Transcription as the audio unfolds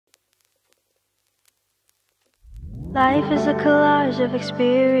Life is a collage of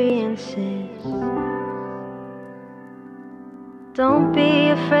experiences. Don't be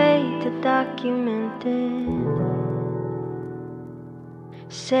afraid to document it.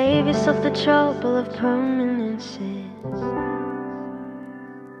 Save yourself the trouble of permanences.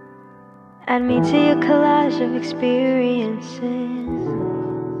 Add me to your collage of experiences.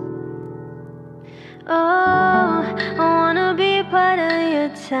 Oh, I wanna be a part of your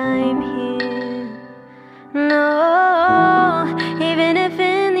time here. No, even if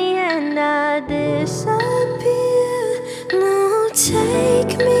in the end I disappear. No,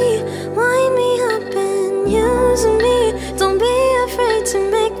 take me, wind me up and use me. Don't be afraid to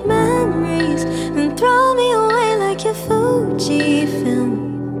make memories and throw me away like your fujifilm.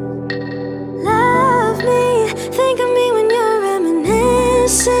 Love me, think of me when you're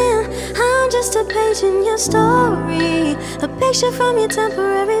reminiscing. I'm just a page in your story, a picture from your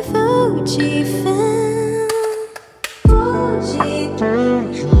temporary fujifilm.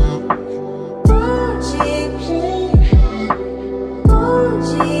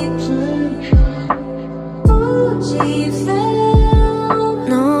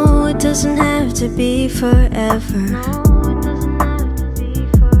 No, it doesn't have to be forever.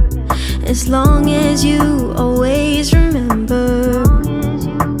 As long as you always remember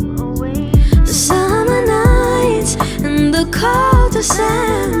the summer nights and the cold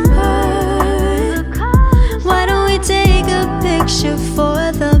December. Why don't we take a picture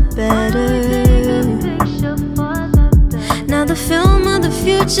for the better? Now the film of the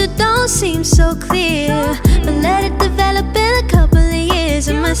future don't seem so clear, but let it develop in a couple of years.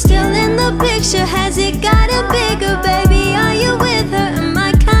 Am I still in the picture? Has it gotten bigger, baby? Are you with her? Am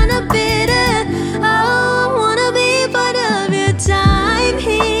I kinda bitter? Oh, wanna be part of your time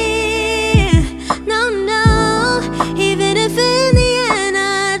here. No, no, even if in the end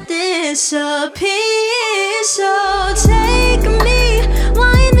I disappear. So take me,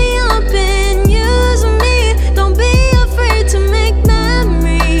 wind me up and use me. Don't be afraid to make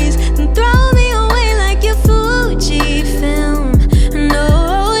memories and throw me away like your fujifilm. No,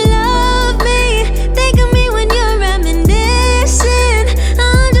 love me, think of me when you're reminiscing.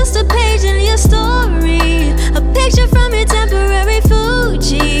 I'm just a page in your story, a picture from your temporary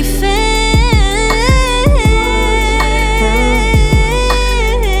fujifilm.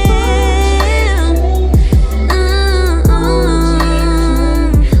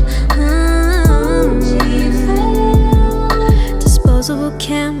 Disposable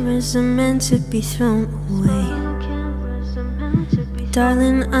cameras are meant to be thrown away.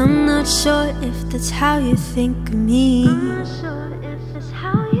 Darling, I'm not sure if that's how you think of me.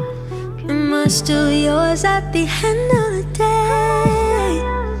 Am I still yours at the end of the day?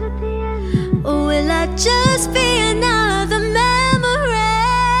 Or will I just be another memory?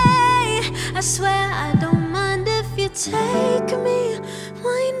 I swear I don't mind if you take me,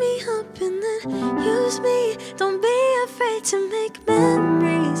 wind me up and then use me. Don't be afraid to make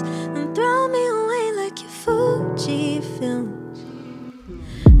memories and throw me away like your fujifilm.